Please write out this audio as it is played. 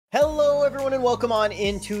Hello, everyone, and welcome on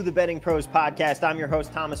into the Betting Pros podcast. I'm your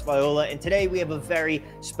host, Thomas Viola, and today we have a very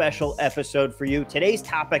special episode for you. Today's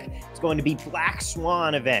topic is going to be Black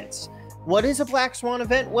Swan events. What is a Black Swan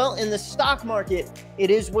event? Well, in the stock market,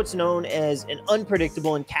 it is what's known as an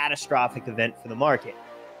unpredictable and catastrophic event for the market.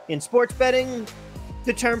 In sports betting,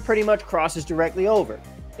 the term pretty much crosses directly over.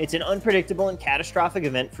 It's an unpredictable and catastrophic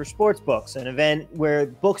event for sports books, an event where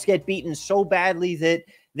books get beaten so badly that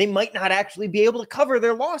they might not actually be able to cover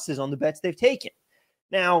their losses on the bets they've taken.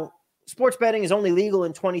 Now, sports betting is only legal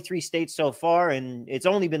in 23 states so far, and it's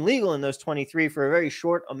only been legal in those 23 for a very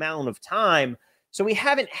short amount of time, so we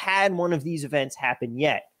haven't had one of these events happen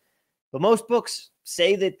yet. But most books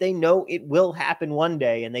say that they know it will happen one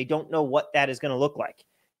day, and they don't know what that is going to look like.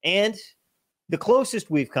 And the closest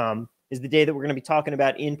we've come is the day that we're going to be talking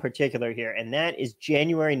about in particular here, and that is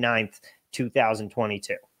January 9th,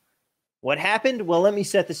 2022. What happened? Well, let me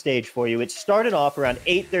set the stage for you. It started off around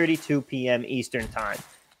 8:32 p.m. Eastern Time.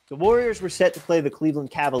 The Warriors were set to play the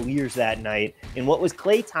Cleveland Cavaliers that night in what was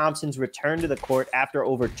Klay Thompson's return to the court after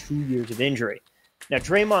over 2 years of injury. Now,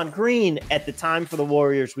 Draymond Green, at the time for the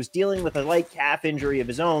Warriors, was dealing with a light calf injury of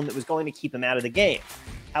his own that was going to keep him out of the game.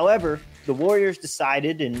 However, the Warriors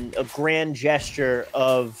decided, in a grand gesture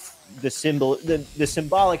of the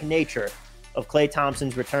symbolic nature of Klay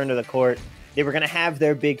Thompson's return to the court, they were going to have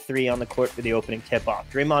their big three on the court for the opening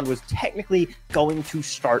tip-off. Draymond was technically going to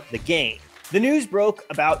start the game. The news broke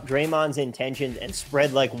about Draymond's intentions and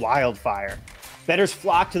spread like wildfire. Bettors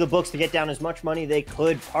flocked to the books to get down as much money they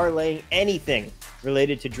could, parlaying anything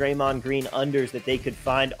related to Draymond Green unders that they could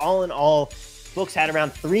find. All in all, books had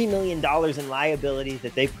around $3 million in liabilities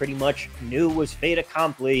that they pretty much knew was fait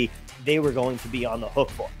accompli they were going to be on the hook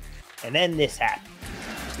for. And then this happened.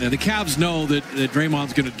 Yeah, the Cavs know that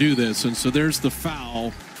Draymond's going to do this, and so there's the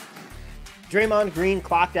foul. Draymond Green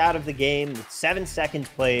clocked out of the game with 7 seconds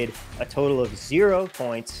played, a total of 0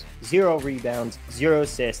 points, 0 rebounds, 0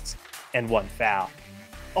 assists, and 1 foul.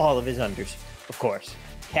 All of his unders, of course,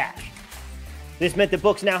 cash. This meant the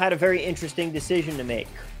books now had a very interesting decision to make.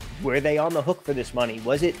 Were they on the hook for this money?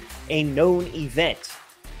 Was it a known event?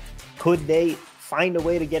 Could they find a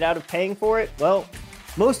way to get out of paying for it? Well,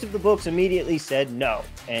 most of the books immediately said no,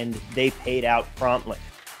 and they paid out promptly.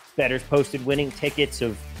 Bettors posted winning tickets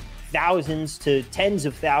of thousands to tens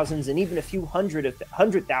of thousands and even a few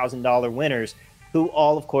 $100,000 winners who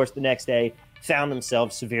all, of course, the next day found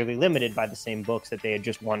themselves severely limited by the same books that they had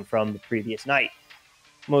just won from the previous night.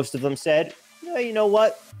 Most of them said, no, you know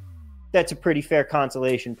what? That's a pretty fair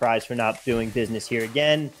consolation prize for not doing business here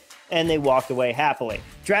again, and they walked away happily.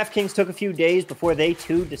 DraftKings took a few days before they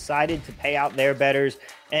too decided to pay out their bettors,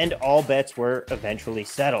 and all bets were eventually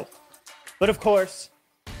settled. But of course,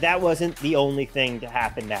 that wasn't the only thing to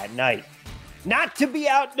happen that night. Not to be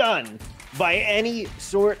outdone by any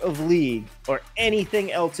sort of league or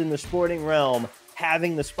anything else in the sporting realm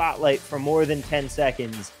having the spotlight for more than 10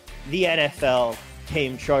 seconds, the NFL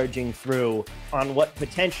came charging through on what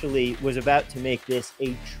potentially was about to make this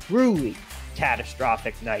a truly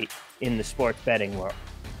catastrophic night in the sports betting world.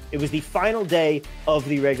 It was the final day of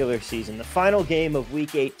the regular season. The final game of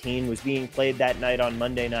Week 18 was being played that night on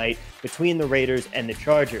Monday night between the Raiders and the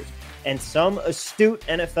Chargers. And some astute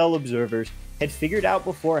NFL observers had figured out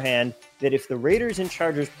beforehand that if the Raiders and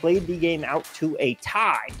Chargers played the game out to a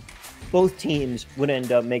tie, both teams would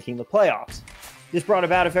end up making the playoffs. This brought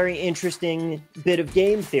about a very interesting bit of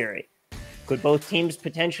game theory. Could both teams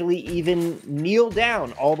potentially even kneel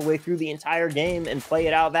down all the way through the entire game and play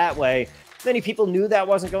it out that way? Many people knew that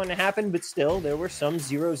wasn't going to happen, but still, there were some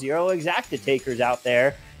 0-0 exacta takers out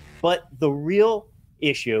there. But the real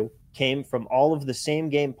issue came from all of the same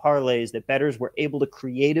game parlays that bettors were able to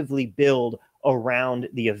creatively build around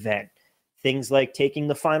the event. Things like taking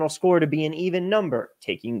the final score to be an even number,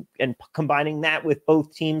 taking and combining that with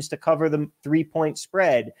both teams to cover the 3-point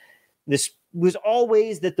spread. This was all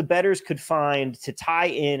ways that the bettors could find to tie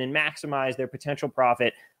in and maximize their potential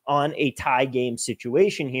profit on a tie game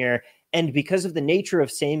situation here. And because of the nature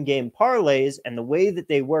of same game parlays and the way that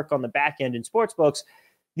they work on the back end in sportsbooks,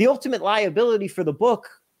 the ultimate liability for the book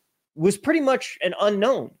was pretty much an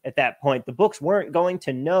unknown at that point. The books weren't going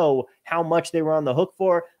to know how much they were on the hook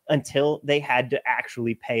for until they had to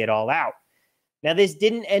actually pay it all out. Now, this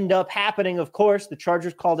didn't end up happening, of course. The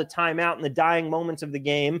Chargers called a timeout in the dying moments of the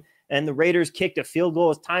game, and the Raiders kicked a field goal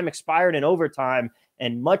as time expired in overtime.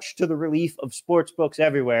 And much to the relief of sportsbooks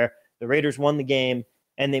everywhere, the Raiders won the game,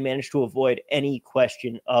 and they managed to avoid any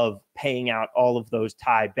question of paying out all of those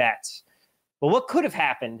tie bets. But what could have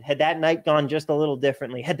happened had that night gone just a little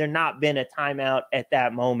differently, had there not been a timeout at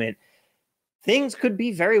that moment? Things could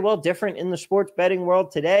be very well different in the sports betting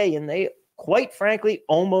world today, and they quite frankly,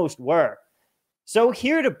 almost were. So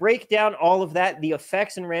here to break down all of that, the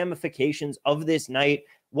effects and ramifications of this night,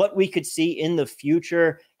 what we could see in the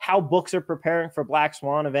future, how books are preparing for Black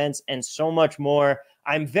Swan events, and so much more.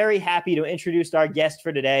 I'm very happy to introduce our guest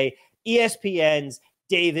for today, ESPN's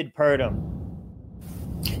David Purdum.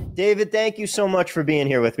 David, thank you so much for being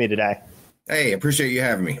here with me today. Hey, appreciate you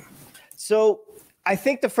having me. So I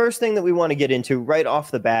think the first thing that we want to get into right off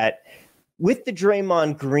the bat, with the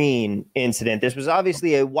Draymond Green incident, this was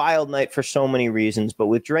obviously a wild night for so many reasons, but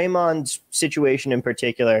with Draymond's situation in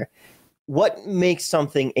particular, what makes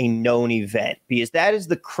something a known event? Because that is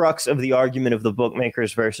the crux of the argument of the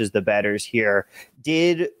bookmakers versus the bettors here.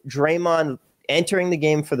 Did Draymond entering the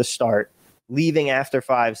game for the start, leaving after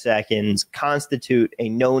 5 seconds, constitute a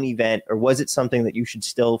known event, or was it something that you should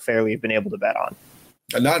still fairly have been able to bet on?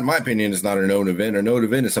 Not in my opinion, it's not a known event. A known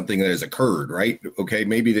event is something that has occurred, right? Okay,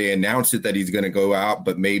 maybe they announced it that he's going to go out,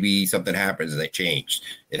 but maybe something happens and they changed.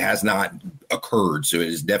 It has not occurred, so it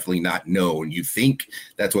is definitely not known. You think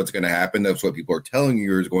that's what's going to happen. That's what people are telling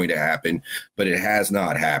you is going to happen, but it has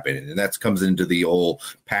not happened. And that comes into the old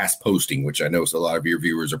past posting, which I know a lot of your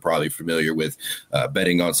viewers are probably familiar with,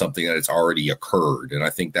 betting on something that it's already occurred. And I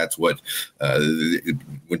think that's what when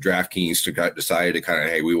DraftKings decided to kind of,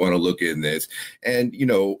 hey, we want to look in this. And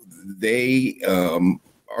they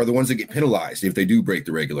are the ones that get penalized if they do break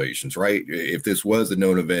the regulations, right? If this was a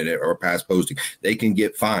known event or past posting, they can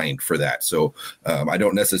get fined for that. So I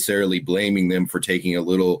don't necessarily blaming them for taking a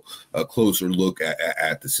little closer look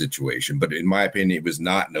at the situation. But in my opinion, it was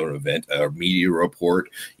not a known event. A media report,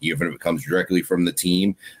 even if it comes directly from the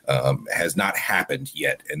team, has not happened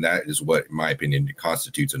yet. And that is what, in my opinion,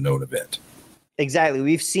 constitutes a known event. Exactly.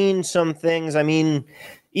 We've seen some things. I mean,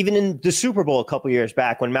 even in the Super Bowl a couple years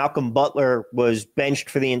back when Malcolm Butler was benched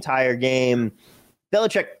for the entire game,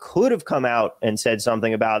 Belichick could have come out and said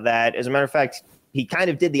something about that. As a matter of fact, he kind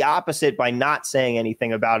of did the opposite by not saying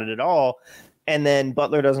anything about it at all. And then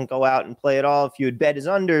Butler doesn't go out and play at all. If you had bet his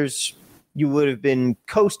unders, you would have been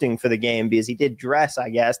coasting for the game because he did dress, I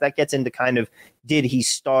guess. That gets into kind of, did he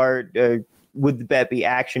start? Would the bet be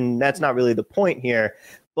action? That's not really the point here.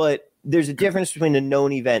 But there's a difference between a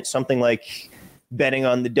known event, something like betting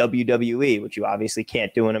on the WWE, which you obviously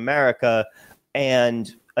can't do in America,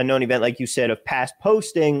 and a known event, like you said, of past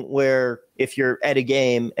posting, where if you're at a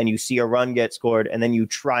game and you see a run get scored and then you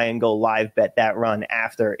try and go live bet that run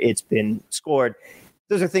after it's been scored,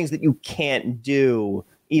 those are things that you can't do,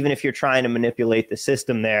 even if you're trying to manipulate the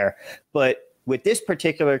system there. But with this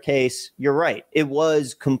particular case, you're right. It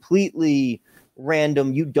was completely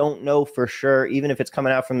random. You don't know for sure, even if it's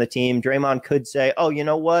coming out from the team. Draymond could say, oh, you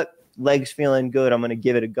know what? Legs feeling good. I'm going to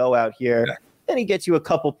give it a go out here. Yeah. Then he gets you a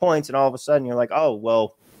couple points, and all of a sudden you're like, oh,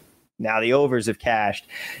 well, now the overs have cashed.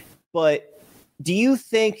 But do you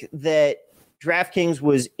think that DraftKings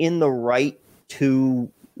was in the right to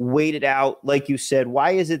wait it out? Like you said,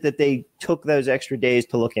 why is it that they took those extra days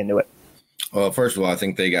to look into it? Well, first of all, I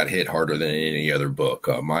think they got hit harder than any other book.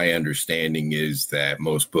 My understanding is that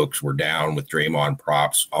most books were down with Draymond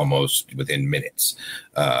props almost within minutes.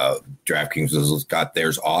 DraftKings has got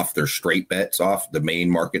theirs off, their straight bets off, the main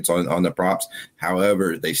markets on the props.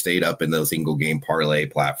 However, they stayed up in the single game parlay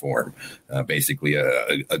platform, basically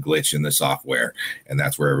a glitch in the software, and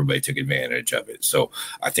that's where everybody took advantage of it. So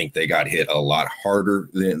I think they got hit a lot harder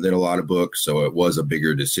than a lot of books, so it was a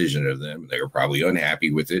bigger decision of them. They were probably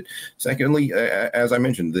unhappy with it. Secondly, as I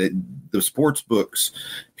mentioned, the sports books,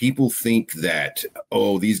 people think that,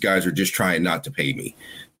 oh, these guys are just trying not to pay me.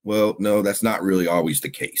 Well, no, that's not really always the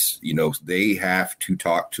case. They have to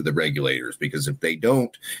talk to the regulators, because if they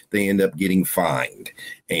don't, they end up getting fined,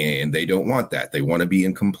 and they don't want that. They want to be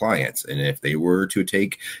in compliance. And if they were to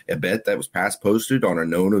take a bet that was past posted on a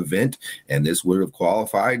known event and this would have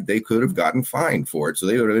qualified, they could have gotten fined for it. So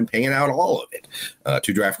they would have been paying out all of it.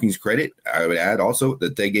 To DraftKings credit, I would add also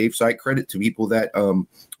that they gave site credit to people that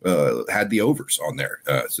had the overs on there,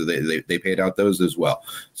 so they paid out those as well.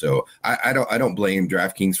 So I don't blame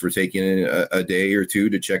DraftKings for taking a day or two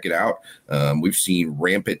to check it out. We've seen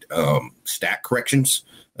rampant stat corrections.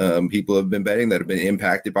 People have been betting that have been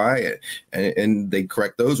impacted by it, and they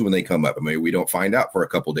correct those when they come up. Maybe we don't find out for a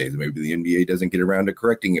couple of days. Maybe the NBA doesn't get around to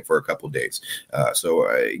correcting it for a couple of days.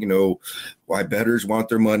 Why bettors want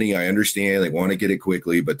their money, I understand. They want to get it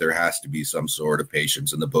quickly, but there has to be some sort of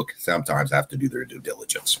patience, and the book sometimes have to do their due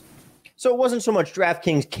diligence. So it wasn't so much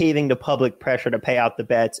DraftKings caving to public pressure to pay out the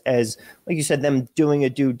bets as, like you said, them doing a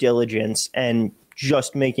due diligence and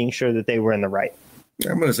just making sure that they were in the right.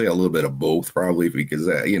 I'm going to say a little bit of both, probably, because,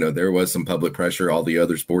 there was some public pressure. All the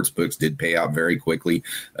other sports books did pay out very quickly.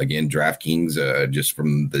 Again, DraftKings, just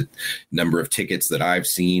from the number of tickets that I've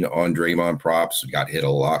seen on Draymond props, got hit a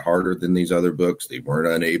lot harder than these other books. They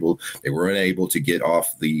were unable to get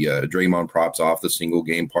off the Draymond props off the single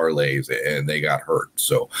game parlays, and they got hurt.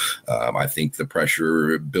 So I think the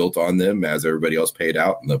pressure built on them as everybody else paid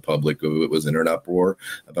out, and the public was in an uproar.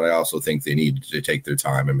 But I also think they needed to take their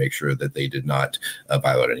time and make sure that they did not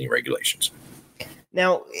violate any regulations.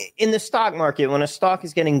 Now, in the stock market, when a stock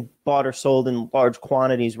is getting bought or sold in large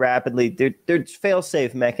quantities rapidly, there's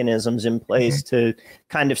fail-safe mechanisms in place to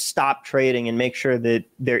kind of stop trading and make sure that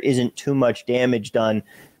there isn't too much damage done.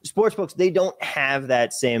 Sportsbooks, they don't have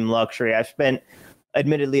that same luxury. I've spent,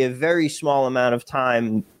 admittedly, a very small amount of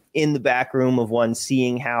time in the back room of one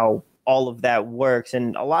seeing how all of that works.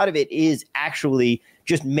 And a lot of it is actually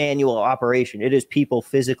just manual operation. It is people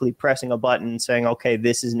physically pressing a button and saying, okay,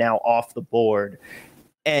 this is now off the board.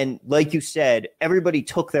 And like you said, everybody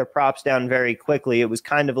took their props down very quickly. It was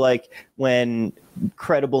kind of like when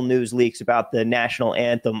credible news leaks about the national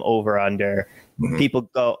anthem over under. People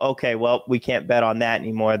go, okay, well, we can't bet on that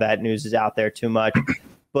anymore. That news is out there too much.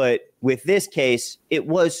 But with this case, it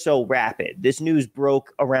was so rapid. This news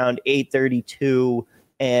broke around 8:32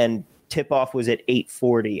 and tip-off was at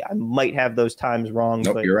 8:40. I might have those times wrong,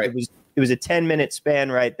 nope, but you're right. It was a 10-minute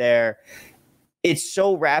span right there. It's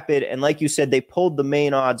so rapid, and like you said, they pulled the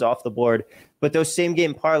main odds off the board. But those same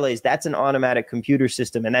game parlays, that's an automatic computer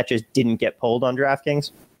system, and that just didn't get pulled on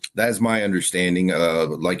DraftKings. That is my understanding.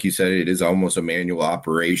 Like you said, it is almost a manual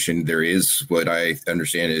operation. There is what I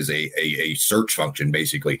understand is a search function,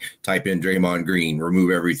 basically. Type in Draymond Green,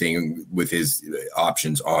 remove everything with his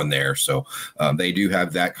options on there. So they do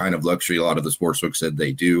have that kind of luxury. A lot of the sportsbooks said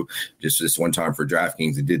they do. Just this one time for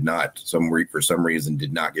DraftKings, it did not, for some reason,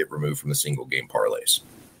 did not get removed from the single game parlays.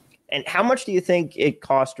 And how much do you think it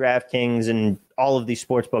cost DraftKings and all of these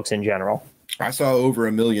sportsbooks in general? I saw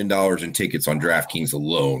over $1 million in tickets on DraftKings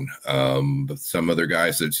alone. But some other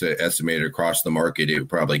guys that estimated across the market, it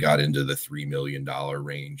probably got into the $3 million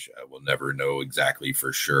range. We'll never know exactly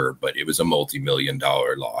for sure, but it was a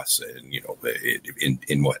multi-million-dollar loss, and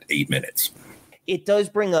in 8 minutes. It does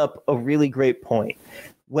bring up a really great point.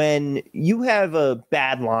 When you have a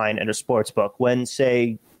bad line at a sports book, when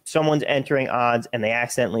say someone's entering odds and they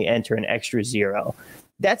accidentally enter an extra zero,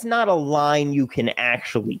 that's not a line you can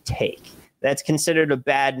actually take. That's considered a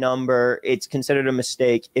bad number. It's considered a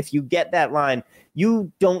mistake. If you get that line,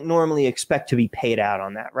 you don't normally expect to be paid out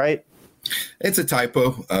on that, right? It's a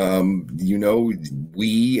typo.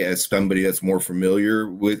 We, as somebody that's more familiar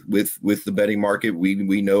with the betting market,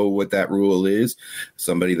 we know what that rule is.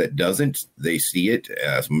 Somebody that doesn't, they see it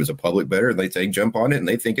as a public bettor, they say jump on it, and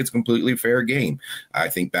they think it's completely fair game. I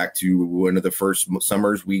think back to one of the first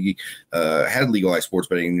summers we had legalized sports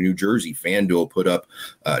betting in New Jersey. FanDuel put up,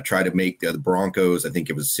 try to make the Broncos, I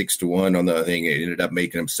think it was 6-1 on the thing. It ended up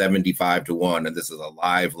making them 75-1, and this is a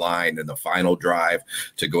live line in the final drive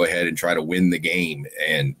to go ahead and try to win the game.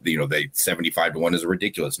 And they 75-1 is a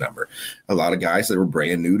ridiculous number. A lot of guys that were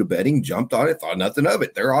brand new to betting jumped on it, thought nothing of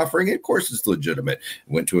it. They're offering it, of course it's legitimate.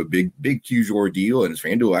 Went to a big huge ordeal, and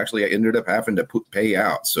FanDuel actually ended up having to pay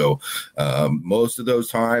out. So most of those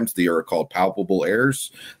times they are called palpable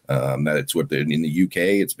errors. That's what in the UK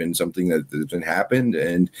it's been something that's been happened,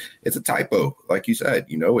 and it's a typo. Like you said,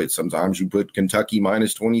 it's sometimes you put Kentucky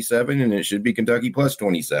minus 27 and it should be Kentucky plus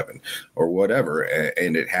 27 or whatever,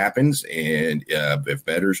 and it happens. And if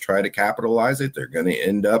bettors try to capitalize it, they're going to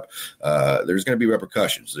end up there's going to be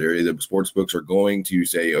repercussions. The sports books are going to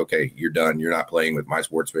say, okay, you're done, you're not playing with my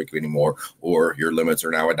sports book anymore, or your limits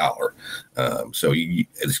are now $1. So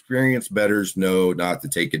experienced bettors know not to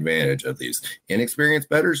take advantage of these. Inexperienced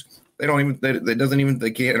bettors, they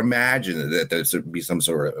can't imagine that there would be some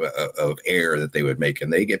sort of error that they would make,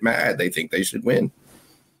 and they get mad. They think they should win.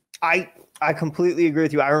 I completely agree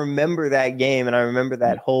with you. I remember that game, and I remember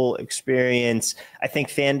that whole experience. I think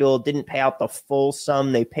FanDuel didn't pay out the full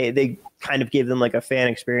sum. They kind of gave them like a fan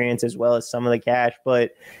experience as well as some of the cash.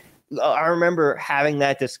 But I remember having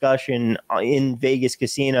that discussion in Vegas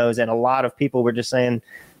casinos, and a lot of people were just saying,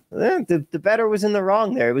 the bettor was in the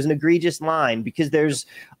wrong there. It was an egregious line, because there's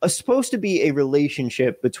supposed to be a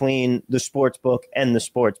relationship between the sports book and the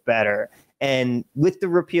sports bettor. And with the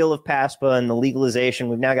repeal of PASPA and the legalization,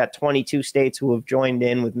 we've now got 22 states who have joined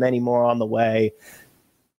in, with many more on the way.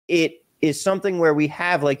 It is something where we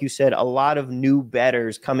have, like you said, a lot of new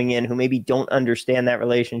bettors coming in who maybe don't understand that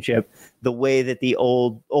relationship the way that the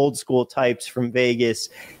old school types from Vegas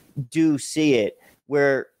do see it,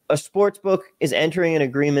 where a sports book is entering an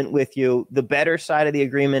agreement with you. The better side of the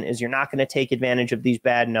agreement is you're not going to take advantage of these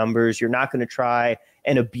bad numbers. You're not going to try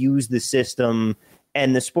and abuse the system.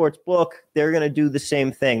 And the sports book, they're going to do the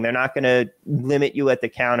same thing. They're not going to limit you at the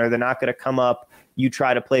counter. They're not going to come up, you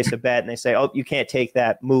try to place a bet, and they say, oh, you can't take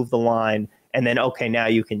that, move the line, and then, okay, now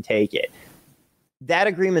you can take it. That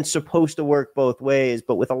agreement's supposed to work both ways,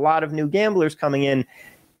 but with a lot of new gamblers coming in,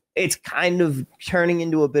 it's kind of turning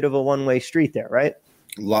into a bit of a one-way street there, right?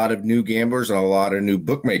 A lot of new gamblers and a lot of new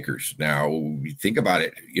bookmakers. Now, you think about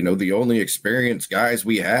it, the only experienced guys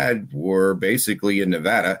we had were basically in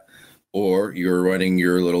Nevada, or you're running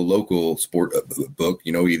your little local sport book,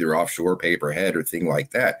 either offshore, pay-per-head, or thing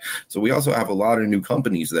like that. So we also have a lot of new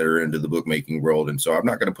companies that are into the bookmaking world. And so I'm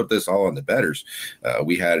not going to put this all on the bettors.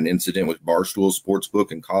 We had an incident with Barstool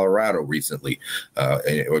Sportsbook in Colorado recently.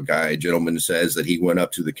 A gentleman says that he went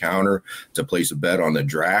up to the counter to place a bet on the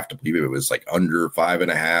draft. I believe it was like under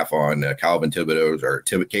 5.5 on Calvin Thibodeau's or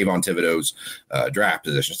Kayvon Thibodeau's draft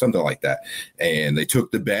position, something like that. And they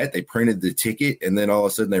took the bet, they printed the ticket, and then all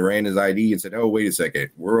of a sudden they ran his ID and said, oh, wait a second,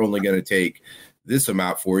 we're only going to take this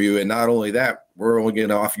amount for you. And not only that, we're only going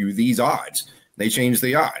to offer you these odds. They changed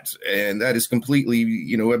the odds. And that is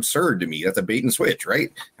completely, absurd to me. That's a bait and switch,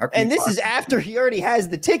 right? And this is after he already has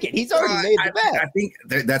the ticket. He's already made the bet. I think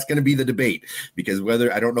that's going to be the debate, because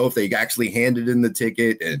I don't know if they actually handed in the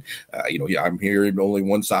ticket. And, I'm hearing only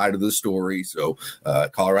one side of the story. So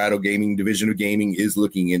Colorado Gaming Division of Gaming is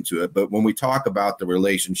looking into it. But when we talk about the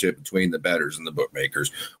relationship between the bettors and the bookmakers,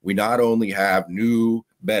 we not only have new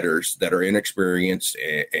bettors that are inexperienced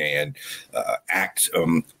and act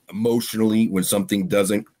emotionally when something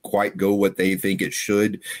doesn't quite go what they think it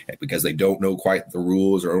should, because they don't know quite the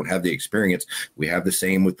rules or don't have the experience. We have the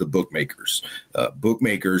same with the bookmakers.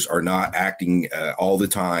 Bookmakers are not acting all the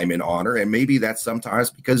time in honor, and maybe that's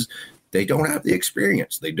sometimes because they don't have the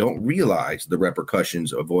experience. They don't realize the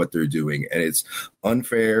repercussions of what they're doing, and it's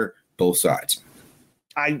unfair both sides.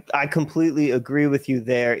 I completely agree with you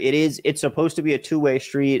there. It's supposed to be a two-way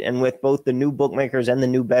street, and with both the new bookmakers and the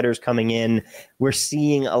new bettors coming in, we're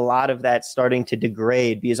seeing a lot of that starting to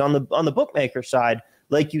degrade, because on the bookmaker side,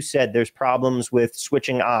 like you said, there's problems with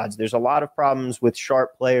switching odds. There's a lot of problems with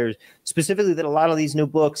sharp players, specifically that a lot of these new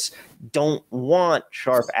books don't want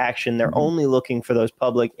sharp action. They're only looking for those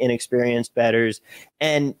public, inexperienced bettors.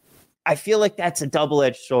 And I feel like that's a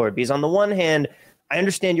double-edged sword, because on the one hand, I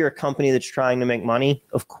understand you're a company that's trying to make money.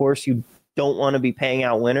 Of course, you don't want to be paying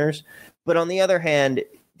out winners. But on the other hand,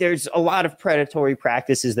 there's a lot of predatory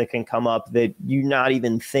practices that can come up that you're not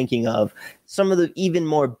even thinking of. Some of the even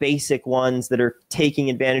more basic ones that are taking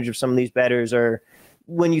advantage of some of these bettors are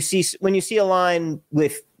when you see a line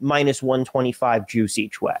with minus 125 juice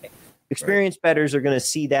each way. Experienced bettors are going to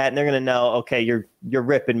see that, and they're going to know, okay, you're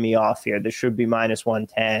ripping me off here. This should be minus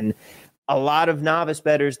 110. A lot of novice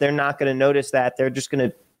bettors, they're not going to notice that. They're just going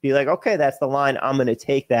to be like, okay, that's the line. I'm going to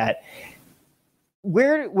take that.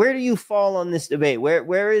 Where do you fall on this debate?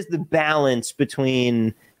 Where is the balance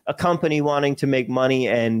between a company wanting to make money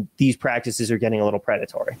and these practices are getting a little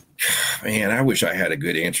predatory? Man, I wish I had a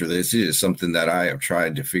good answer to this. It is something that I have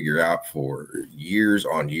tried to figure out for years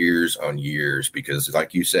on years on years, because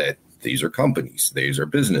like you said, these are companies, these are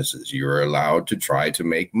businesses. You are allowed to try to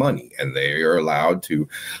make money, and they are allowed to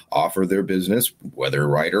offer their business, whether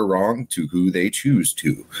right or wrong, to who they choose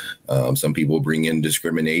to. Some people bring in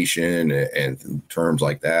discrimination and terms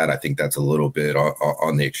like that. I think that's a little bit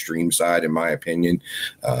on the extreme side, in my opinion.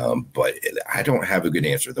 But I don't have a good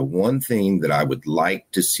answer. The one thing that I would like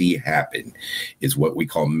to see happen is what we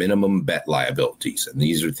call minimum bet liabilities. And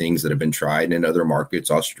these are things that have been tried in other markets,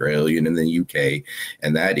 Australia and in the UK.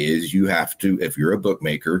 And that is, you have to, if you're a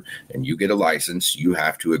bookmaker and you get a license, you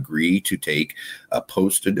have to agree to take a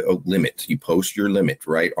posted limit. You post your limit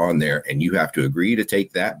right on there, and you have to agree to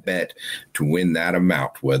take that bet to win that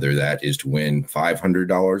amount, whether that is to win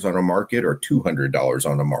 $500 on a market or $200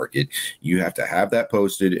 on a market. You have to have that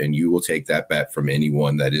posted, and you will take that bet from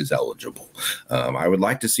anyone that is eligible. I would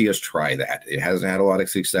like to see us try that. It hasn't had a lot of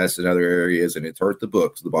success in other areas, and it's hurt the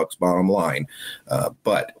Bucks bottom line.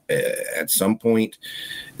 But at some point,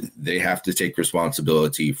 they have to take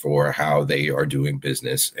responsibility for how they are doing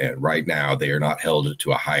business. And right now, they are not held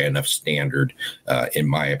to a high enough standard, in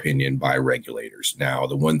my opinion, by regulators. Now,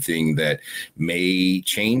 the one thing that may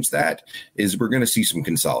change that is we're going to see some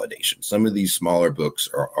consolidation. Some of these smaller books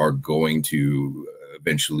are going to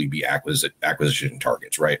eventually be acquisition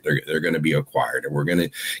targets, right? They're going to be acquired, and we're going to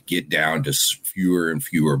get down to fewer and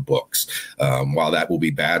fewer books. While that will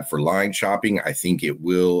be bad for line shopping, I think it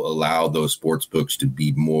will allow those sports books to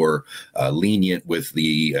be more lenient with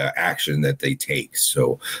the action that they take.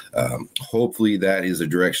 So hopefully that is a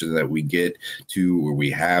direction that we get to, where we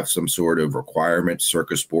have some sort of requirement.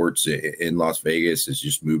 Circus Sports in Las Vegas has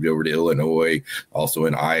just moved over to Illinois, also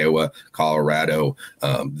in Iowa, Colorado.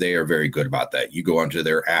 They are very good about that. You go onto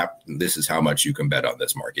their app, this is how much you can bet on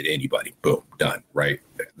this market. Anybody, boom, done, right?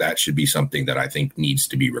 That should be something that I think needs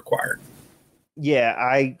to be required. Yeah,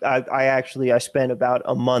 I spent about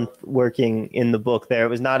a month working in the book there. It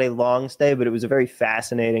was not a long stay, but it was a very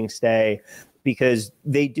fascinating stay, because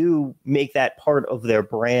they do make that part of their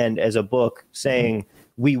brand as a book, saying,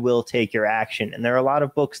 we will take your action. And there are a lot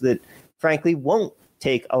of books that frankly won't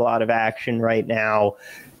take a lot of action right now.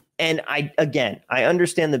 And I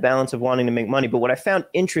understand the balance of wanting to make money, but what I found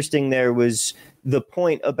interesting there was the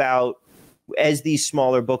point about, as these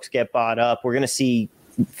smaller books get bought up, we're going to see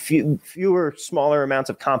fewer, smaller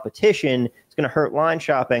amounts of competition. It's going to hurt line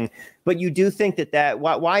shopping. But you do think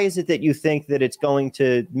why is it that you think that it's going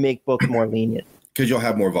to make books more lenient? Because you'll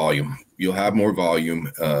have more volume. You'll have more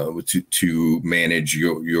volume to manage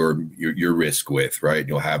your risk with, right?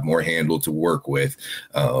 You'll have more handle to work with.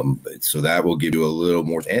 So that will give you a little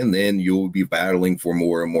more, and then you'll be battling for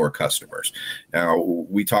more and more customers. Now,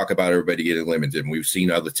 we talk about everybody getting limited, and we've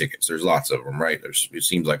seen other tickets. There's lots of them, right? It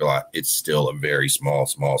seems like a lot. It's still a very small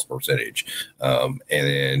percentage.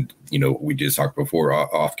 And we just talked before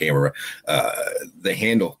off camera, the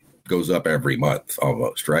handle goes up every month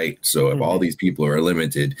almost, right? So if all these people are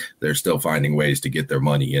limited, they're still finding ways to get their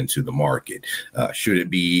money into the market. Should it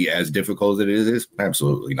be as difficult as it is?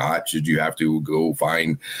 Absolutely not. Should you have to go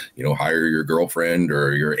find, hire your girlfriend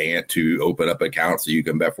or your aunt to open up an account so you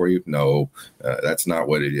can bet for you? No, that's not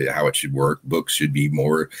how it should work. Books should be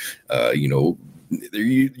more,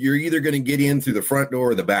 you're either going to get in through the front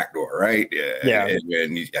door or the back door, right? Yeah.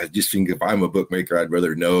 And I just think if I'm a bookmaker, I'd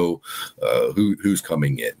rather know who's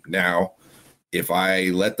coming in. Now, if I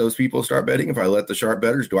let those people start betting, if I let the sharp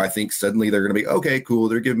bettors, do I think suddenly they're going to be, okay, cool,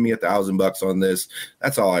 they're giving me $1,000 on this,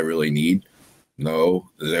 that's all I really need? No,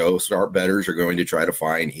 those sharp bettors are going to try to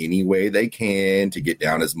find any way they can to get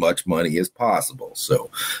down as much money as possible. So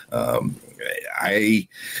I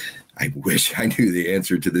wish I knew the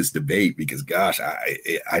answer to this debate, because, gosh,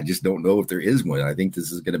 I just don't know if there is one. I think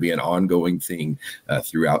this is going to be an ongoing thing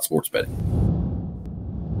throughout sports betting.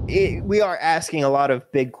 We are asking a lot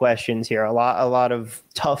of big questions here, a lot of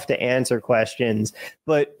tough to answer questions.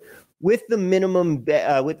 But with the minimum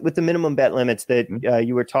with the minimum bet limits that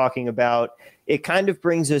you were talking about, it kind of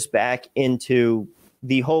brings us back into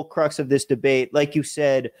the whole crux of this debate. Like you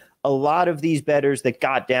said, a lot of these bettors that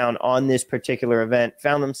got down on this particular event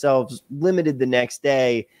found themselves limited the next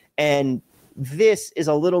day. And this is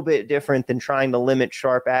a little bit different than trying to limit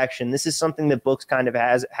sharp action. This is something that books kind of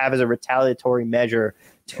have as a retaliatory measure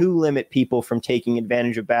to limit people from taking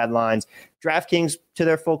advantage of bad lines. DraftKings, to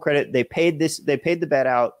their full credit, they paid the bet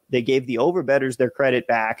out. They gave the overbettors their credit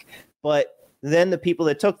back. But then the people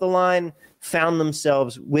that took the line found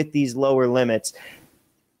themselves with these lower limits.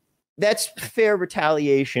 That's fair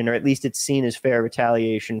retaliation, or at least it's seen as fair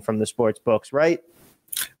retaliation from the sports books, right?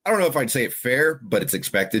 I don't know if I'd say it fair, but it's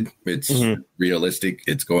expected. It's realistic.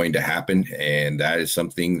 It's going to happen. And that is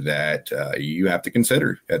something that you have to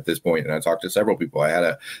consider at this point. And I talked to several people. I had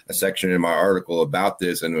a section in my article about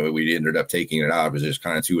this, and we ended up taking it out. It was just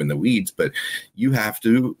kind of too in the weeds. But you have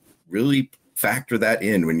to really factor that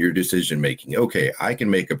in when you're decision making. Okay, I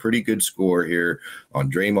can make a pretty good score here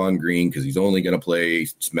on Draymond Green because he's only going to play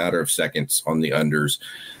a matter of seconds on the unders.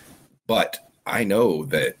 But I know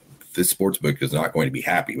that this sportsbook is not going to be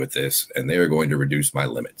happy with this, and they're going to reduce my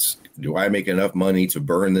limits. Do I make enough money to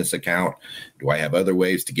burn this account? Do I have other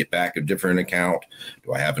ways to get back a different account?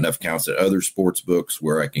 Do I have enough accounts at other sports books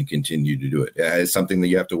where I can continue to do it? It's something that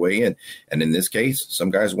you have to weigh in. And in this case, some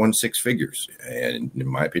guys won six figures. And in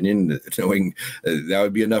my opinion, knowing that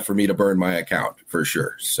would be enough for me to burn my account for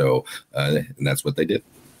sure. So, and that's what they did.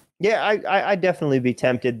 Yeah, I'd definitely be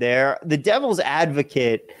tempted there. The devil's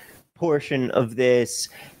advocate portion of this,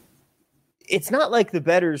 it's not like the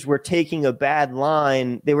bettors were taking a bad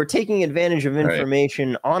line. They were taking advantage of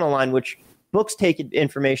information on a line, which books take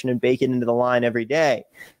information and bake it into the line every day.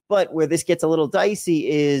 But where this gets a little dicey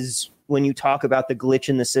is when you talk about the glitch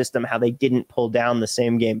in the system, how they didn't pull down the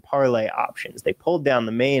same game parlay options. They pulled down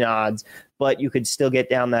the main odds, but you could still get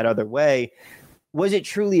down that other way. Was it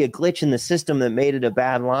truly a glitch in the system that made it a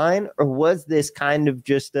bad line? Or was this kind of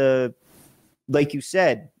just like you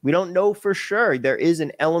said, we don't know for sure. There is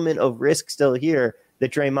an element of risk still here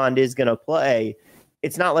that Draymond is going to play,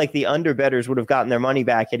 it's not like the underbettors would have gotten their money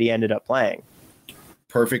back had he ended up playing.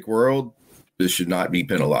 Perfect world, this should not be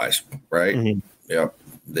penalized, right? Mm-hmm. Yep.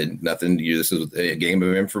 Then nothing. This is a game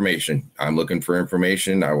of information. I'm looking for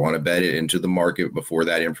information. I want to bet it into the market before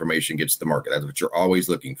that information gets to the market. That's what you're always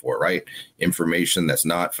looking for, right? Information that's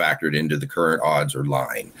not factored into the current odds or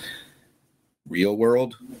line. Real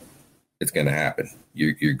world, it's going to happen.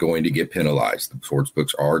 You're going to get penalized. The sports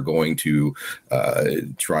books are going to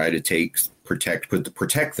try to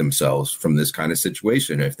protect themselves from this kind of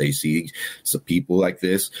situation. If they see some people like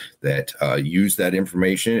this that use that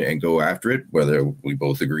information and go after it, whether we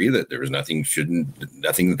both agree that there was nothing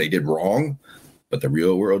that they did wrong, but the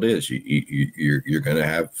real world is you're going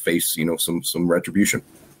to face some retribution.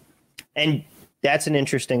 And that's an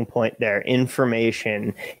interesting point there.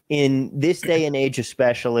 Information in this day and age,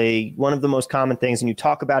 especially, one of the most common things, and you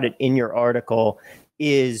talk about it in your article,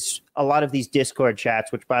 is a lot of these Discord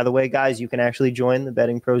chats, which, by the way, guys, you can actually join the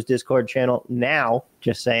Betting Pros Discord channel now.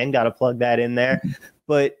 Just saying, got to plug that in there.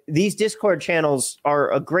 But these Discord channels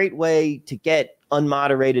are a great way to get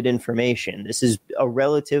unmoderated information. This is a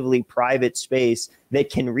relatively private space that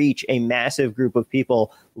can reach a massive group of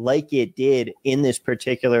people like it did in this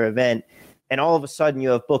particular event. And all of a sudden you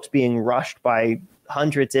have books being rushed by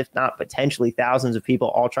hundreds, if not potentially thousands of people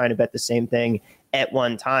all trying to bet the same thing at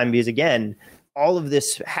one time. Because again, all of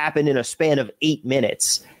this happened in a span of 8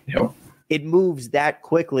 minutes. Yep. It moves that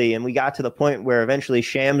quickly. And we got to the point where eventually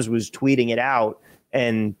Shams was tweeting it out,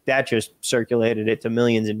 and that just circulated it to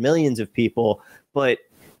millions and millions of people. But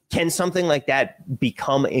can something like that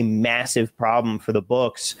become a massive problem for the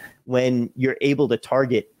books when you're able to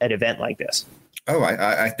target an event like this? Oh,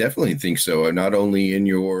 I definitely think so. Not only in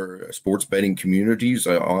your sports betting communities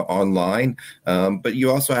online, but you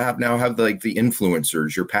also have the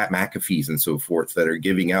influencers, your Pat McAfee's and so forth that are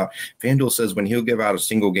giving out. FanDuel says when he'll give out a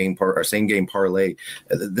same game parlay,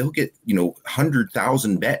 they'll get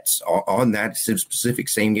 100,000 bets on that specific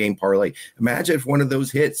same game parlay. Imagine if one of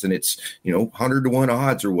those hits and it's 100 to 1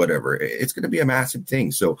 odds or whatever. It's going to be a massive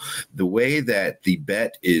thing. So the way that the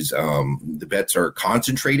bets are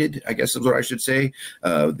concentrated, I guess is what I should say.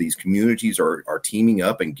 These communities are teaming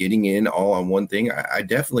up and getting in all on one thing. I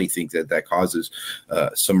definitely think that causes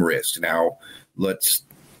some risk. Now, let's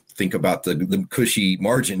think about the cushy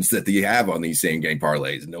margins that you have on these same game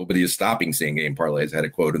parlays. Nobody is stopping same game parlays. I had a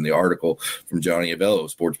quote in the article from Johnny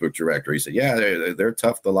Avello, sportsbook director. He said, yeah, they're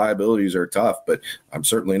tough. The liabilities are tough, but I'm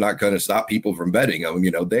certainly not going to stop people from betting them.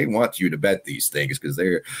 They want you to bet these things because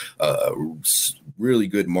they're really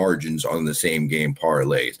good margins on the same game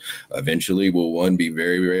parlays. Eventually, will one be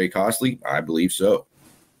very, very costly? I believe so.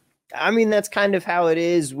 I mean, that's kind of how it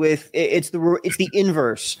is with it's the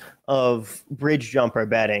inverse of bridge jumper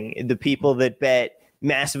betting. The people that bet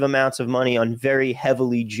massive amounts of money on very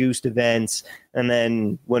heavily juiced events, and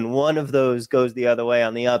then when one of those goes the other way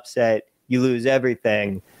on the upset, you lose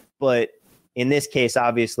everything. But in this case,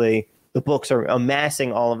 obviously, the books are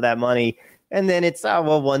amassing all of that money, and then it's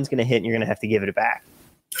one's going to hit, and you're going to have to give it back.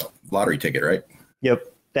 Lottery ticket, right? Yep,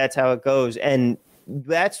 that's how it goes, and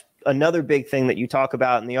that's another big thing that you talk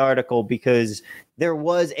about in the article, because there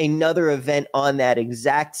was another event on that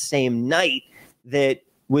exact same night that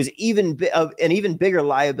was an even bigger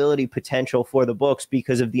liability potential for the books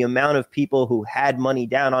because of the amount of people who had money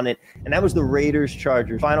down on it. And that was the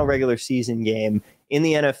Raiders-Chargers final regular season game in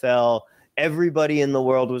the NFL. Everybody in the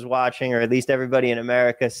world was watching, or at least everybody in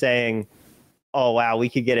America, saying, oh, wow, we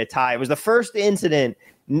could get a tie. It was the first incident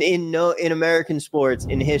in American sports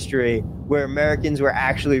in history where Americans were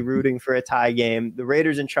actually rooting for a tie game. The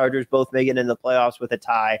Raiders and Chargers both make it in the playoffs with a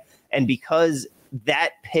tie. And because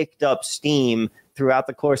that picked up steam throughout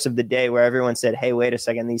the course of the day, where everyone said, hey, wait a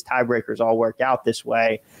second, these tiebreakers all work out this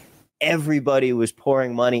way, everybody was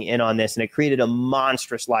pouring money in on this, and it created a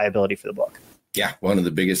monstrous liability for the book. Yeah, one of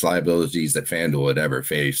the biggest liabilities that FanDuel had ever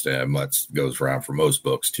faced. Much goes around for most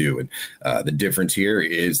books, too. And the difference here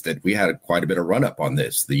is that we had quite a bit of run-up on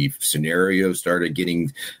this. The scenario started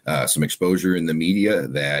getting some exposure in the media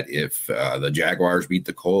that if the Jaguars beat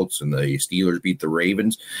the Colts and the Steelers beat the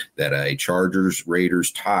Ravens, that a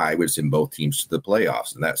Chargers-Raiders tie would send both teams to the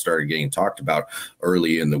playoffs. And that started getting talked about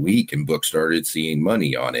early in the week, and books started seeing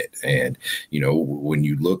money on it. And, when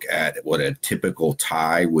you look at what a typical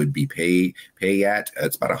tie would be pay at,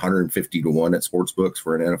 it's about 150 to 1 at sports books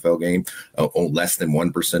for an NFL game. Less than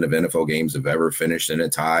 1% of NFL games have ever finished in a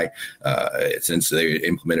tie since they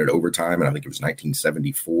implemented overtime, and I think it was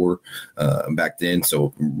 1974 back then.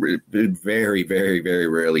 So it very, very, very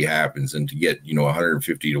rarely happens, and to get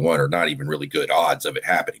 150 to 1 or not even really good odds of it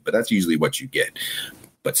happening, but that's usually what you get.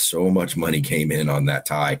 but so much money came in on that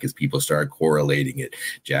tie because people started correlating it.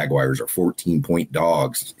 Jaguars are 14-point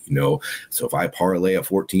dogs, so if I parlay a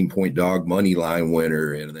 14-point dog money line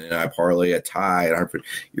winner and then I parlay a tie,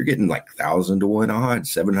 you're getting like 1,000 to 1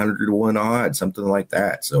 odds, 700 to 1 odds, something like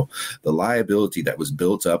that. So the liability that was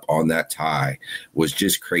built up on that tie was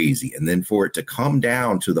just crazy. And then for it to come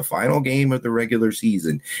down to the final game of the regular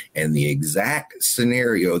season and the exact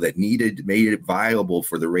scenario that made it viable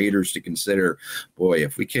for the Raiders to consider, boy,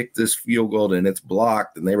 if we kick this field goal and it's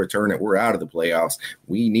blocked and they return it, we're out of the playoffs.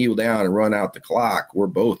 We kneel down and run out the clock. We're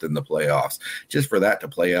both in the playoffs. Just for that to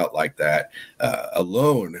play out like that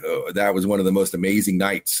alone, that was one of the most amazing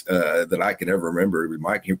nights that I can ever remember in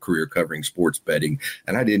my career covering sports betting.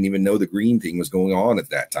 And I didn't even know the green thing was going on at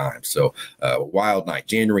that time. So wild night,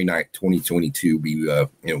 January 9th, 2022,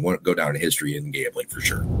 want to go down in history in gambling for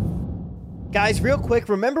sure. Guys, real quick,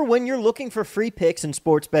 remember when you're looking for free picks and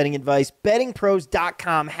sports betting advice,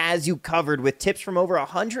 bettingpros.com has you covered with tips from over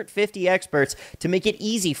 150 experts to make it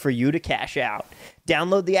easy for you to cash out.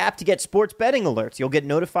 Download the app to get sports betting alerts. You'll get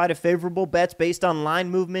notified of favorable bets based on line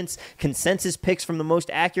movements, consensus picks from the most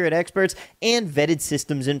accurate experts, and vetted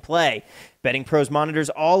systems in play. Betting Pros monitors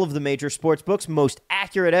all of the major sports books, most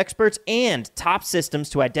accurate experts, and top systems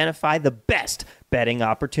to identify the best betting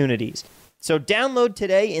opportunities. So download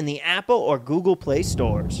today in the Apple or Google Play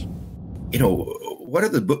stores. What are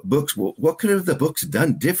the books? What could have the books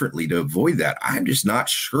done differently to avoid that? I'm just not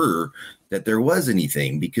sure that there was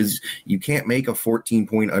anything, because you can't make a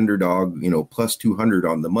 14-point underdog, plus 200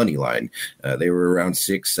 on the money line. They were around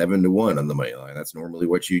 6-7 to 1 on the money line. That's normally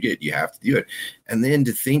what you get. You have to do it. And then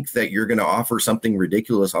to think that you're going to offer something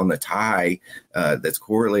ridiculous on the tie that's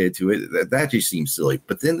correlated to it, that just seems silly.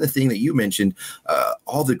 But then the thing that you mentioned,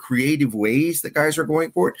 all the creative ways that guys are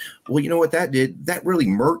going for it. Well, you know what that did? That really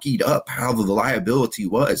murkied up how the liability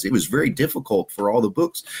was. It was very difficult for all the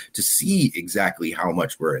books to see exactly how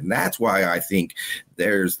much we're in. That's why I think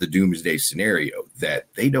there's the doomsday scenario that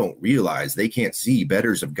they don't realize. They can't see.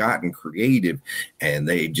 Bettors have gotten creative and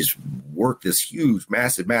they just work this huge,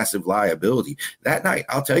 massive liability. That night,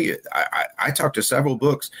 I'll tell you, I talked to several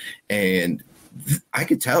books and I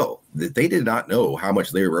could tell that they did not know how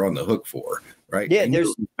much they were on the hook for, right? Yeah,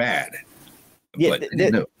 there's bad. Yeah,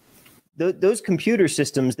 those computer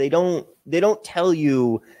systems, they don't tell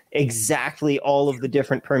you exactly all of the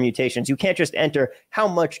different permutations. You can't just enter how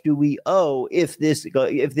much do we owe if this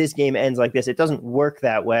game ends like this. It doesn't work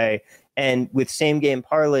that way. And with same game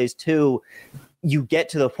parlays too, you get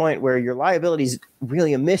to the point where your liability is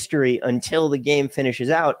really a mystery until the game finishes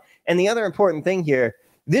out. And the other important thing here,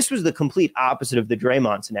 this was the complete opposite of the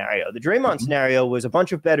Draymond scenario. The Draymond scenario was a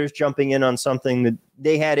bunch of bettors jumping in on something that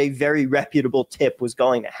they had a very reputable tip was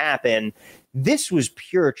going to happen. This was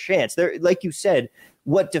pure chance. There, like you said,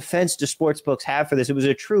 what defense do sportsbooks have for this? It was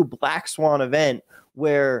a true black swan event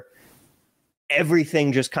where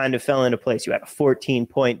everything just kind of fell into place. You had a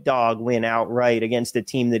 14-point dog win outright against a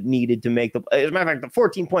team that needed to make the. As a matter of fact, the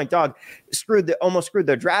 14-point dog almost screwed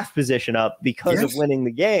their draft position up because of winning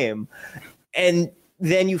the game. And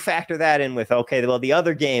then you factor that in with, okay, well, the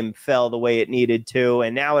other game fell the way it needed to,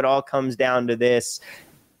 and now it all comes down to this.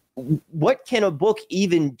 What can a book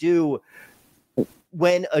even do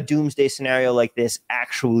when a doomsday scenario like this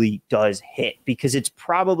actually does hit? Because it's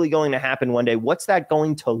probably going to happen one day. What's that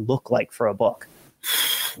going to look like for a book?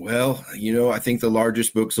 Well, I think the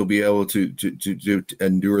largest books will be able to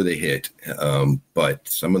endure the hit. But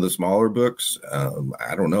some of the smaller books,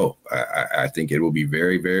 I don't know. I think it will be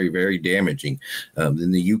very, very, very damaging.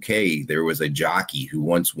 In the UK, there was a jockey who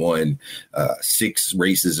once won 6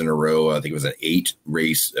 races in a row. I think it was an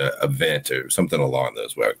 8-race event or something along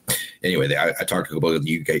those lines. Anyway, I talked to a couple of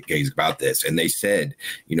the UK guys about this, and they said,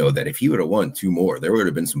 that if he would have won 2 more, there would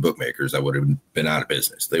have been some bookmakers that would have been out of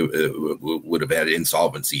business. They would have had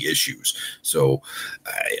insolvency issues. So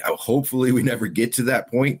hopefully we never get to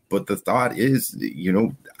that point. But the thought is,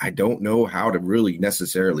 I don't know how to really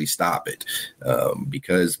necessarily stop it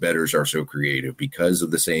because bettors are so creative, because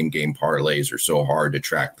of the same game parlays are so hard to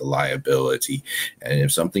track the liability. And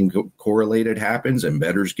if something correlated happens and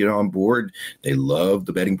bettors get on board,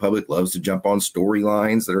 the betting public loves to jump on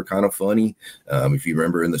storylines that are kind of funny. If you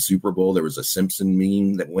remember in the Super Bowl, there was a Simpson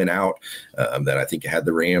meme that went out that I think had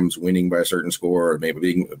the Rams winning by a certain score, or maybe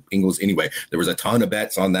Ingles. Anyway, there was a ton of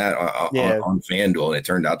bets on that on FanDuel, and it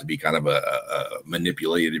turned out to be kind of a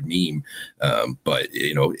manipulated meme. But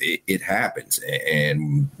it happens,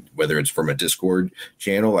 and whether it's from a Discord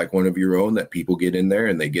channel like one of your own that people get in there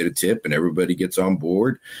and they get a tip and everybody gets on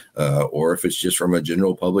board, or if it's just from a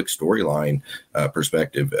general public storyline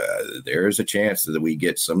perspective, there is a chance that we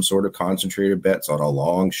get some sort of concentrated bets on a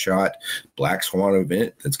long shot black swan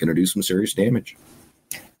event that's going to do some serious damage.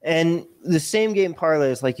 And the same game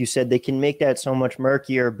parlays, like you said, they can make that so much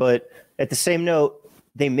murkier, but at the same note,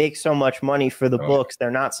 they make so much money for the books.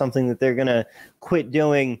 They're not something that they're going to quit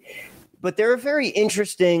doing. But they're a very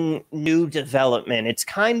interesting new development. It's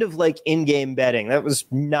kind of like in-game betting. That was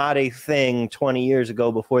not a thing 20 years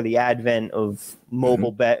ago before the advent of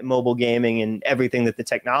mobile gaming and everything that the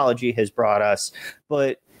technology has brought us.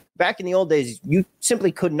 But back in the old days, you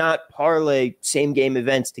simply could not parlay same game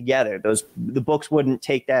events together. The books wouldn't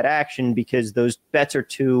take that action because those bets are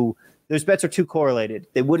too correlated.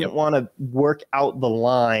 They wouldn't want to work out the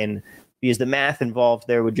line because the math involved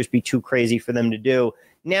there would just be too crazy for them to do.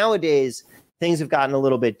 Nowadays, things have gotten a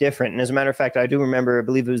little bit different. And as a matter of fact, I do remember, I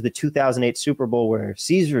believe it was the 2008 Super Bowl where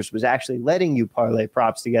Caesars was actually letting you parlay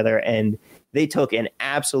props together, and they took an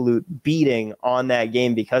absolute beating on that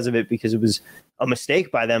game because of it, because it was a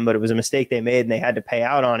mistake by them, but it was a mistake they made and they had to pay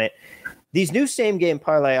out on it. These new same game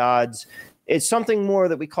parlay odds, it's something more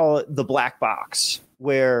that we call it the black box,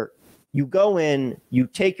 where you go in, you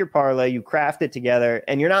take your parlay, you craft it together,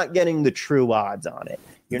 and you're not getting the true odds on it.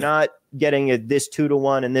 You're not getting this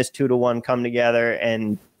 2-to-1 and this 2-to-1 come together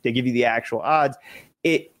and they give you the actual odds.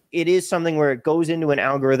 It is something where it goes into an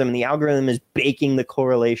algorithm, and the algorithm is baking the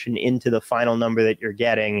correlation into the final number that you're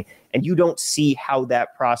getting, and you don't see how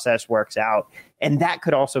that process works out. And that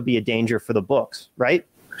could also be a danger for the books, right?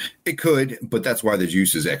 It could, but that's why the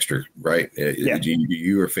juice is extra, right? Yeah.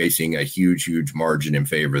 You are facing a huge margin in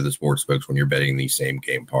favor of the sports books when you're betting these same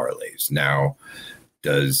game parlays. Now,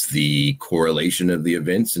 does the correlation of the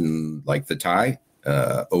events and like the tie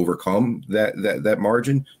overcome that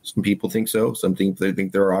margin? Some people think so. Some people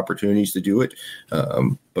think there are opportunities to do it.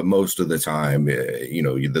 But most of the time,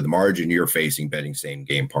 the margin you're facing betting same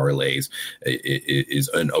game parlays is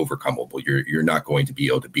unovercomable. You're not going to be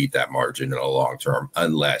able to beat that margin in a long term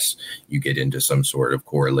unless you get into some sort of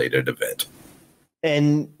correlated event.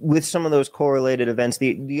 And with some of those correlated events,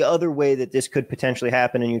 the other way that this could potentially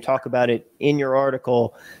happen, and you talk about it in your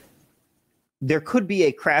article, there could be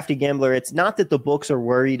a crafty gambler. It's not that the books are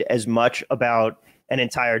worried as much about an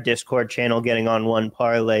entire Discord channel getting on one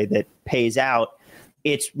parlay that pays out.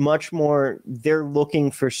 It's much more they're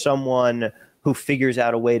looking for someone who figures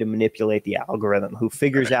out a way to manipulate the algorithm, who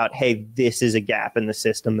figures out, hey, this is a gap in the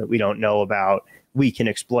system that we don't know about. We can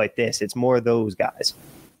exploit this. It's more those guys.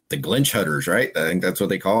 The glitch hunters, right? I think that's what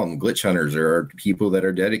they call them. Glitch hunters. There are people that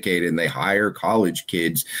are dedicated, and they hire college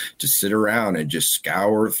kids to sit around and just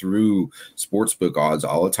scour through sportsbook odds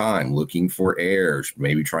all the time, looking for errors,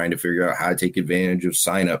 maybe trying to figure out how to take advantage of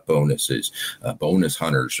sign-up bonuses, bonus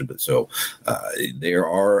hunters. So there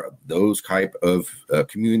are those type of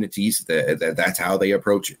communities that's how they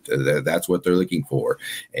approach it. That's what they're looking for,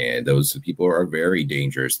 and those people are very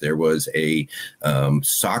dangerous. There was a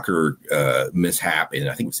soccer mishap, and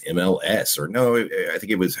I think it was MLS, or no, I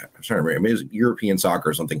think it was, I'm trying to remember, it was European soccer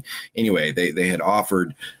or something. Anyway, they had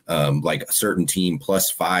offered like a certain team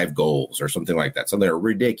 +5 goals or something like that, something a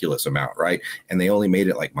ridiculous amount, right? And they only made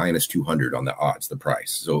it like -200 on the odds, the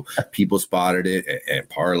price. So people spotted it and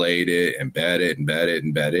parlayed it and bet it and bet it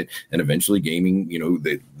and bet it. And eventually gaming,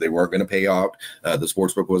 they weren't going to pay out. The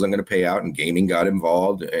sportsbook wasn't going to pay out, and gaming got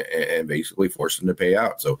involved and basically forced them to pay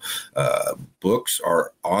out. So books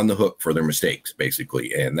are on the hook for their mistakes,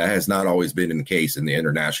 basically. And that has not always been the case in the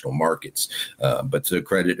international markets. But to the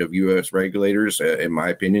credit of U.S. regulators, in my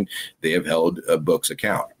opinion, they have held books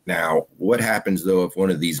account. Now, what happens, though, if one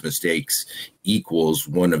of these mistakes equals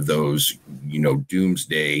one of those,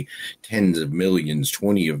 doomsday tens of millions,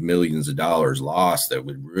 20 of millions of dollars lost that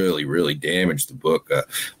would really, really damage the book?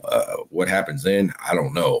 What happens then? I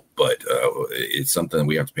don't know, but it's something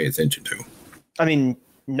we have to pay attention to. I mean,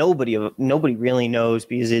 nobody really knows,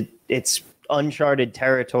 because it's uncharted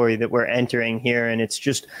territory that we're entering here, and it's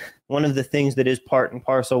just one of the things that is part and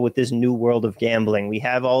parcel with this new world of gambling. We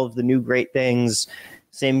have all of the new great things,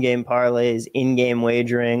 same game parlays, in-game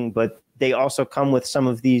wagering, but they also come with some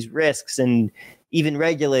of these risks, and even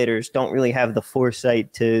regulators don't really have the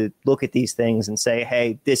foresight to look at these things and say,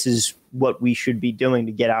 hey, this is what we should be doing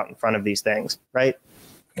to get out in front of these things, right?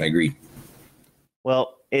 I agree.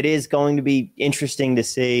 Well, it is going to be interesting to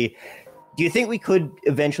see. Do you think we could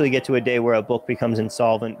eventually get to a day where a book becomes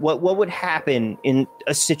insolvent? What would happen in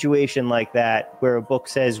a situation like that where a book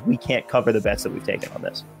says we can't cover the bets that we've taken on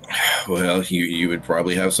this? Well, you would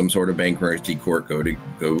probably have some sort of bankruptcy court go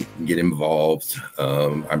get involved.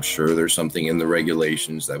 I'm sure there's something in the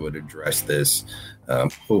regulations that would address this.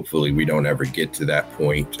 Hopefully we don't ever get to that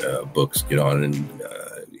point. Books get on and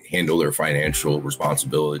handle their financial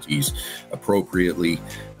responsibilities appropriately.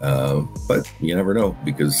 But you never know,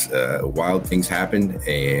 because wild things happen,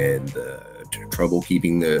 and trouble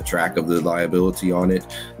keeping the track of the liability on it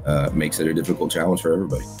makes it a difficult challenge for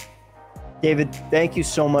everybody. David, thank you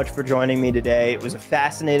so much for joining me today. It was a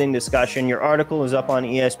fascinating discussion. Your article is up on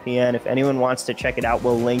ESPN. If anyone wants to check it out,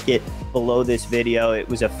 we'll link it below this video. It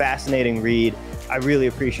was a fascinating read. I really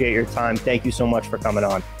appreciate your time. Thank you so much for coming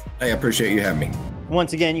on. I appreciate you having me.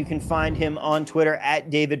 Once again, you can find him on Twitter at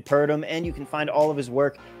David Purdum, and you can find all of his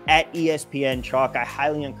work at ESPN Chalk. I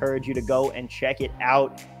highly encourage you to go and check it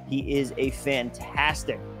out. He is a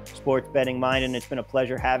fantastic sports betting mind, and it's been a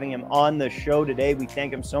pleasure having him on the show today. We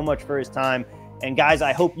thank him so much for his time. And guys,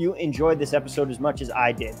 I hope you enjoyed this episode as much as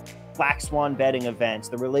I did. Black Swan betting events,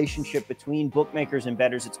 the relationship between bookmakers and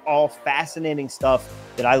bettors, it's all fascinating stuff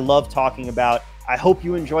that I love talking about. I hope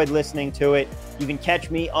you enjoyed listening to it. You can catch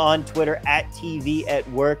me on Twitter at TV at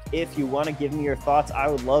Work. If you want to give me your thoughts, I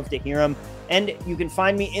would love to hear them. And you can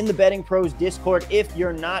find me in the Betting Pros Discord. If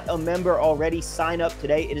you're not a member already, sign up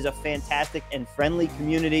today. It is a fantastic and friendly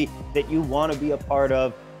community that you want to be a part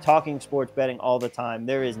of, talking sports betting all the time.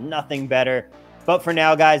 There is nothing better. But for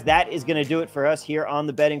now, guys, that is going to do it for us here on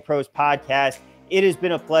the Betting Pros podcast. It has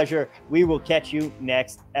been a pleasure. We will catch you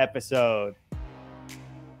next episode.